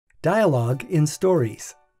Dialogue in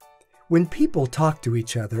stories. When people talk to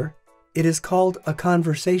each other, it is called a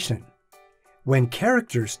conversation. When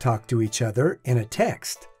characters talk to each other in a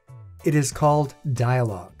text, it is called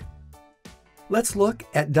dialogue. Let's look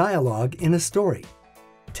at dialogue in a story.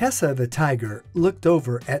 Tessa the tiger looked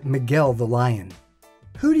over at Miguel the lion.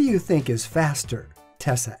 "Who do you think is faster?"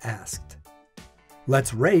 Tessa asked.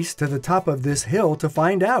 "Let's race to the top of this hill to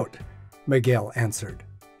find out," Miguel answered.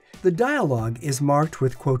 The dialogue is marked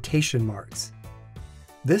with quotation marks.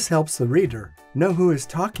 This helps the reader know who is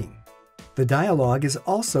talking. The dialogue is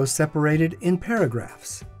also separated in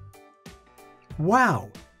paragraphs. "Wow,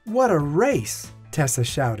 what a race!" Tessa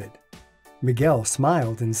shouted. Miguel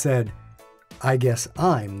smiled and said, "I guess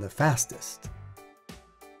I'm the fastest."